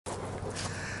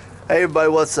Hey everybody,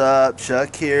 what's up?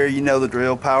 Chuck here. You know the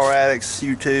drill. Power Addicts,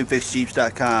 YouTube,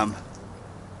 FixJeeps.com.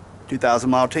 2000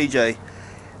 mile TJ.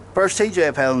 First TJ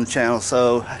I've had on the channel,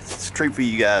 so it's a treat for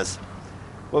you guys.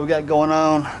 What we got going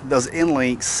on, those end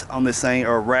links on this thing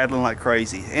are rattling like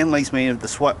crazy. End links mean the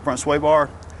front sway bar.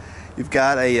 You've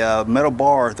got a metal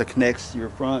bar that connects your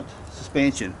front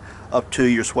suspension up to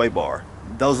your sway bar.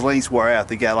 Those links wear out.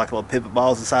 They got like little pivot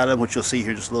balls inside of them, which you'll see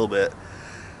here just a little bit.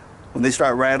 When they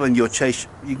start rattling, you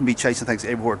can be chasing things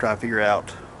everywhere trying to figure out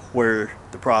where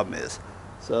the problem is.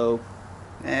 So,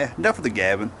 enough of the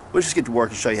gabbing. We'll just get to work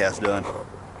and show you how it's done.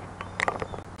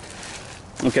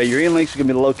 Okay, your end links are going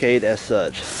to be located as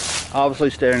such. Obviously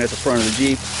staring at the front of the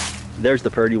Jeep. There's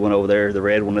the pretty one over there, the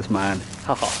red one, that's mine.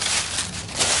 Haha.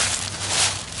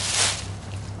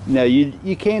 Now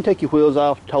you can take your wheels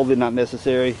off, totally not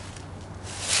necessary.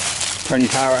 Turn your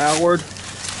tire outward,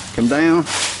 come down.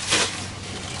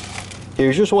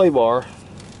 Here's your sway bar.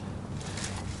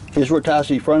 Here's where it ties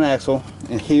to your front axle,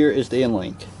 and here is the end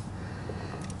link.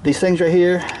 These things right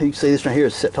here, you can see this right here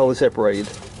is totally separated.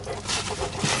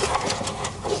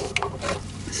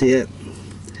 See it?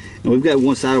 And we've got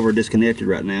one side over disconnected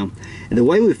right now. And the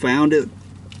way we found it,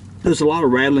 there's a lot of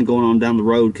rattling going on down the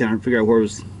road, couldn't figure out where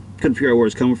it's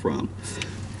coming from.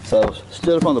 So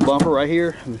stood up on the bumper right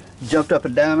here, jumped up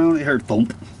and down on it, heard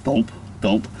thump, thump,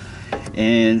 thump,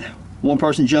 and one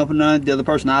person jumping on it, the other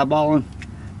person eyeballing.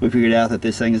 We figured out that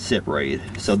this thing is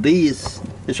separated. So this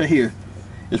right here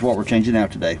is what we're changing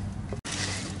out today.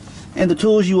 And the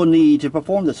tools you will need to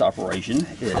perform this operation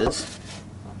is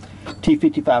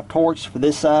T55 Torx for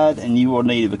this side, and you will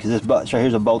need it because this right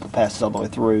here's a bolt that passes all the way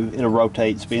through. It'll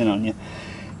rotate and spin on you.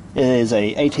 It is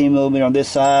a 18mm on this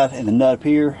side, and the nut up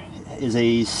here is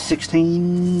a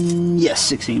 16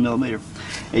 millimeter.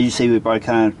 As you see, we've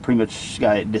already pretty much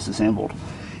got it disassembled.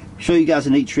 Show you guys a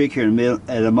neat trick here in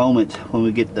a moment when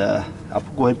we get the. I'll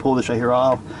go ahead and pull this right here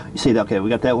off. You see that? Okay, we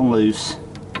got that one loose.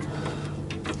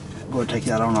 Go ahead and take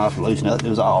that on off, loosen it. It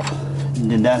was off. And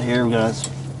then down here we're gonna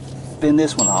spin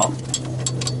this one off.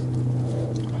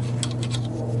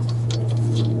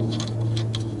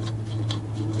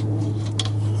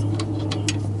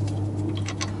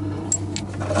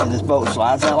 And this bolt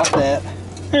slides out like that.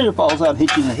 Here it falls out and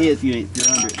hits you in the head if you're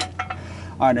under it.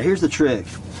 All right, now here's the trick.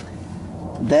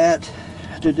 That,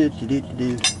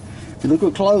 if you look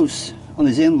real close on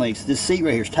these end links, this seat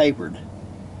right here is tapered.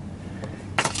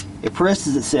 It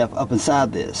presses itself up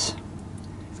inside this.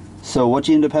 So what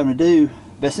you end up having to do,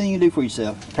 best thing you can do for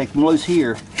yourself, take them loose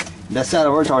here. That side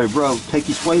over it's already broke. Take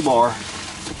your sway bar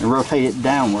and rotate it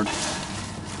downward.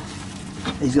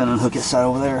 He's going to unhook his side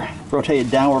over there. Rotate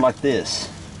it downward like this.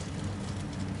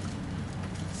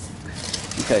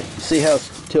 Okay, you see how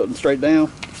it's tilting straight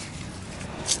down?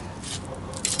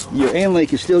 Your end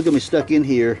link is still going to be stuck in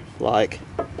here like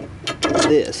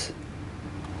this.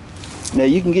 Now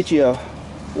you can get you a,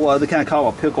 well, they kind of call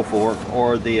it a pickle fork,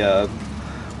 or the well,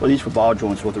 these for ball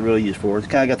joints, what they're really used for. It's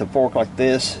kind of got the fork like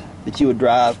this that you would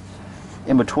drive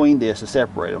in between this to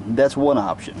separate them. That's one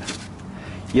option.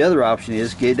 The other option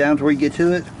is get down to where you get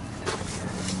to it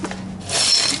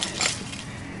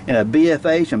and a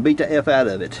BFH and beat the F out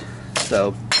of it.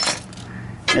 So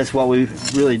that's what we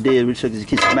really did. We took this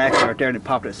kid's max right there and it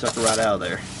popped that sucker right out of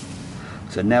there.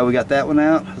 So now we got that one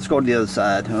out. Let's go to the other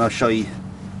side and I'll show you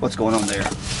what's going on there.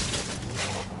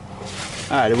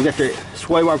 Alright, we got the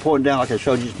sway bar pointing down like I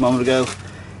showed you just a moment ago.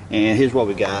 And here's what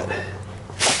we got.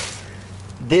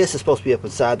 This is supposed to be up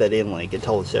inside that end link and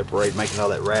totally separate, making all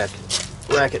that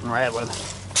racket and rattling.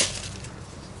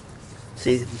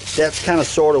 See, that's kind of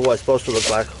sort of what it's supposed to look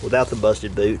like without the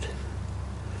busted boot.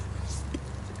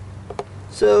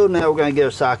 So now we're going to get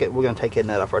a socket. We're going to take that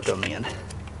nut off right on the end.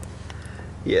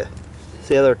 Yeah.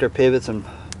 See how they're pivots, and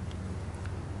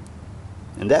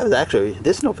that was actually,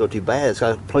 this don't feel too bad. It's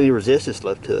got plenty of resistance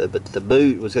left to it, but the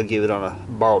boot was going to give it on a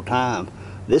borrowed time.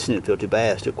 This didn't feel too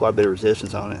bad. Still quite a bit of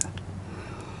resistance on it.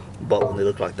 But when they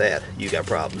look like that, you got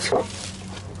problems.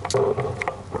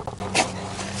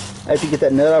 After you get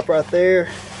that nut off right there,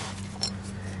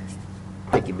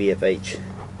 take your BFH.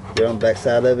 Get on the back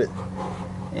side of it.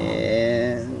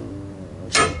 And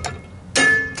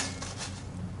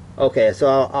okay, so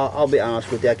I'll be honest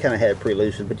with you, I kind of had it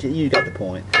pre-loosened, but you got the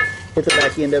point. Hit the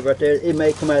back end up right there. It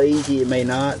may come out easy, it may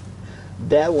not.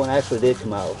 That one actually did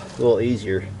come out a little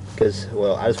easier because,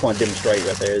 well, I just want to demonstrate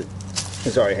right there.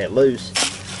 It's already had loose.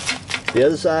 The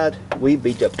other side, we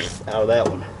beat up out of that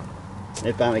one. And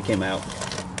it finally came out.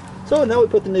 So now we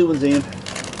put the new ones in.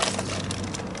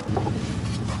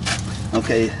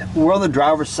 Okay, we're on the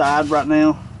driver's side right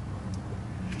now,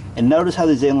 and notice how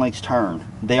these end links turn.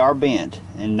 They are bent,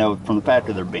 and know from the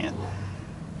factory they're bent.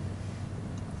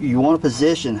 you want to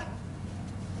position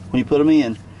when you put them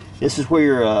in. This is where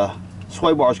your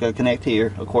sway bar is going to connect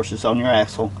here. Of course, it's on your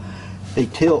axle. They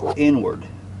tilt inward.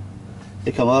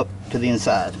 They come up to the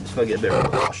inside. Let's go get a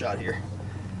better shot here.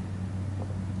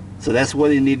 So that's where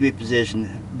they need to be positioned.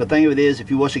 But the thing of it is,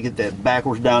 if you want to get that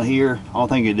backwards down here, I don't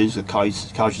think you do is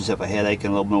cause yourself a headache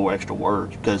and a little more extra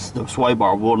work, because the sway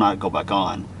bar will not go back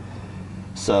on.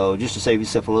 So just to save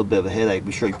yourself a little bit of a headache,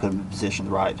 be sure you put them in position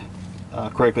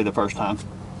correctly the first time.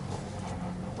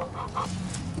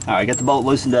 Alright, get the bolt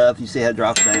loosened up. You see how it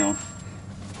drops down.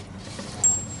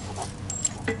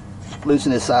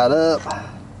 Loosen this side up.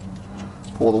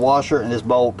 Pull the washer, and this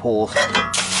bolt pulls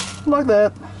like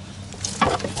that.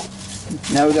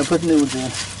 Now we're going to put the new ones in.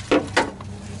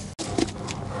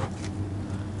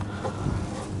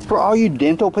 For all you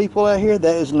dental people out here,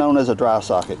 that is known as a dry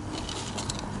socket.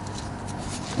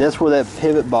 That's where that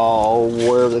pivot ball,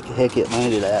 wherever the heck it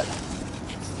landed at.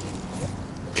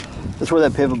 That's where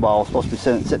that pivot ball is supposed to be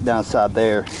sitting down inside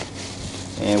there.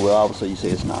 And well, obviously you see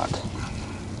it's not.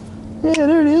 Yeah,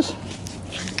 there it is.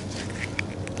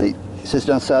 See, it sits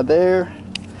down inside there.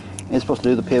 And it's supposed to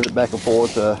do the pivot back and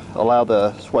forth to allow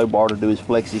the sway bar to do its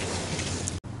flexi.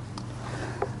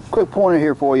 Quick pointer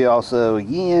here for you also.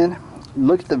 Again,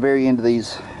 look at the very end of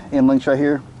these end links right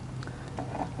here.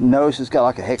 Notice it's got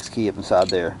like a hex key up inside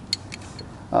there.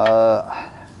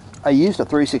 I used a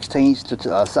 3/16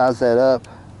 to size that up,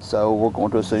 so we're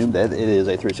going to assume that it is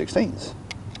a 3/16.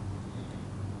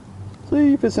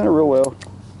 See, it fits in it real well.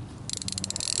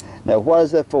 Now, what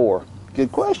is that for?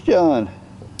 Good question.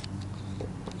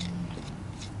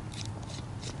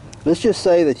 Let's just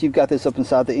say that you've got this up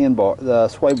inside the end bar, the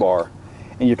sway bar,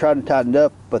 and you're trying to tighten it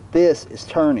up, but this is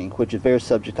turning, which is very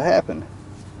subject to happen.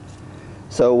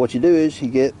 So what you do is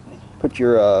you put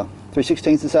your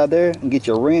 3/16 inside there and get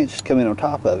your wrench come in on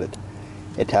top of it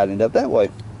and tighten it up that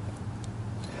way.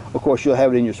 Of course, you'll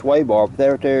have it in your sway bar, but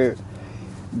there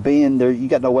being there, you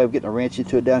got no way of getting a wrench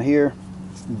into it down here.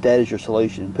 That is your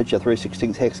solution. Put your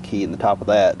 3/16 hex key in the top of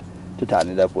that to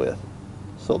tighten it up with.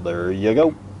 So there you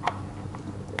go.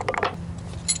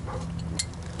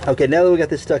 Okay, now that we got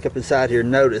this stuck up inside here,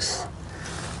 notice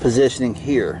positioning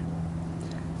here.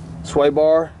 Sway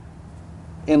bar,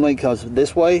 end link comes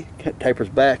this way, tapers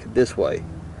back this way,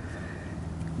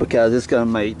 because it's going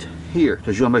to mate here,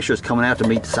 because you want to make sure it's coming out to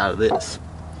meet the side of this,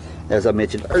 as I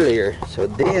mentioned earlier. So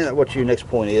then what your next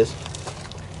point is,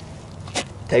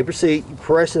 taper seat, you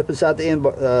press it up inside the end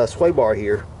sway bar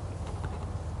here,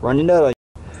 run your nut on.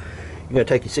 You're going to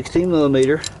take your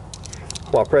 16mm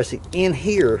while pressing in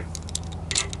here,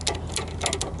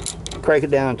 crank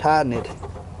it down and tighten it.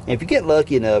 And if you get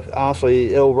lucky enough,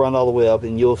 honestly, it'll run all the way up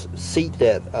and you'll seat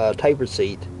that taper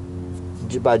seat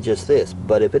by just this.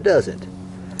 But if it doesn't,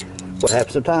 what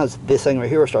happens sometimes, this thing right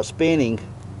here will start spinning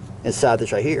inside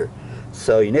this right here.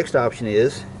 So your next option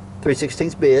is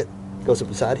 3/16 bit goes up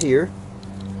inside here.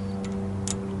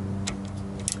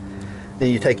 Then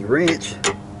you take your wrench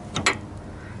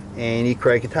and you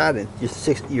crank and tighten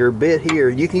it. Your bit here,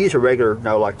 you can use a regular,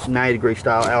 like 90-degree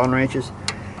style Allen wrenches.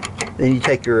 Then you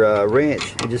take your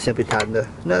wrench and just simply tighten the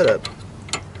nut up.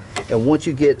 And once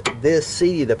you get this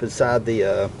seated up inside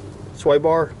the sway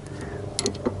bar,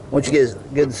 once you get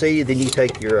it good and seated, then you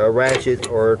take your ratchet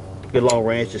or good long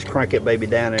wrench, just crank it baby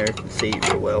down there and seat it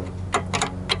real well.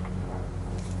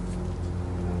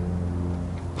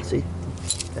 See,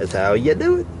 that's how you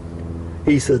do it.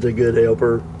 He's such a good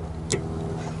helper.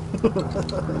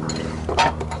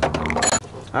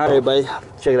 Alright everybody,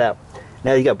 check it out.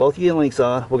 Now you got both your end links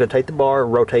on. We're going to take the bar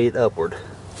and rotate it upward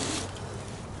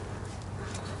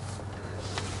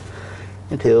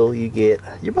until you get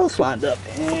your bolts lined up.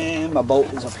 And my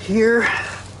bolt is up here.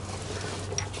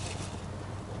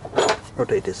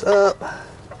 Rotate this up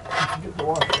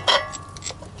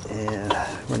and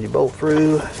run your bolt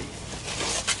through.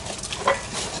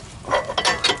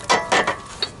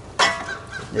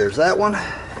 There's that one.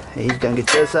 And he's going to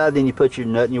get the other side. Then you put your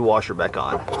nut and your washer back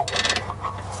on.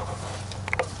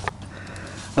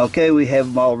 Okay, we have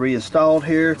them all reinstalled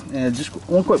here, and just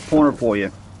one quick pointer for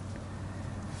you.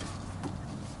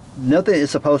 Nothing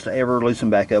is supposed to ever loosen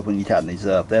back up when you tighten these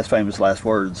up. That's famous last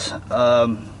words.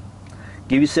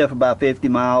 Give yourself about 50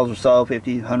 miles or so,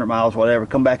 50, 100 miles, whatever.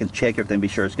 Come back and check everything, be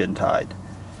sure it's good and tight.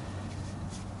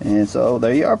 And so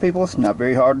there you are, people. It's not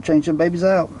very hard to change them babies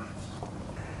out.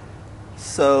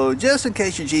 So just in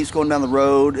case your Jeep's going down the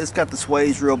road, it's got the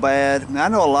sways real bad. Now, I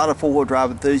know a lot of four-wheel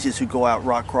drive enthusiasts who go out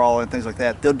rock crawling and things like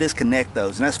that. They'll disconnect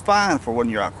those, and that's fine for when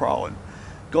you're out crawling.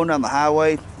 Going down the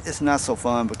highway, it's not so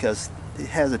fun because it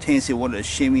has a tendency to want to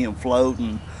shimmy and float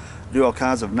and do all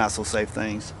kinds of not so safe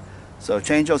things. So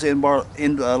change those end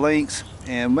links,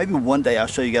 and maybe one day I'll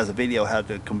show you guys a video how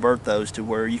to convert those to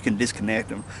where you can disconnect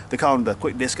them. They call them the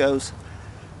quick discos.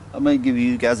 I may give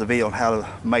you guys a video on how to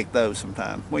make those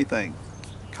sometime. What do you think?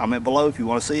 Comment below if you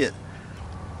want to see it.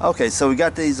 Okay, so we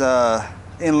got these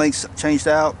end links changed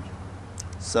out.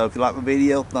 So if you like my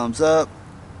video, thumbs up.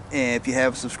 And if you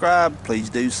haven't subscribed, please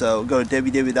do so. Go to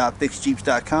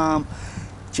www.fixjeeps.com.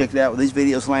 Check it out. These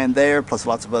videos land there, plus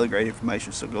lots of other great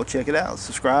information. So go check it out.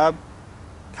 Subscribe,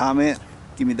 comment,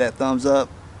 give me that thumbs up.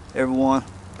 Everyone,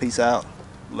 peace out.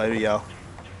 Later, y'all.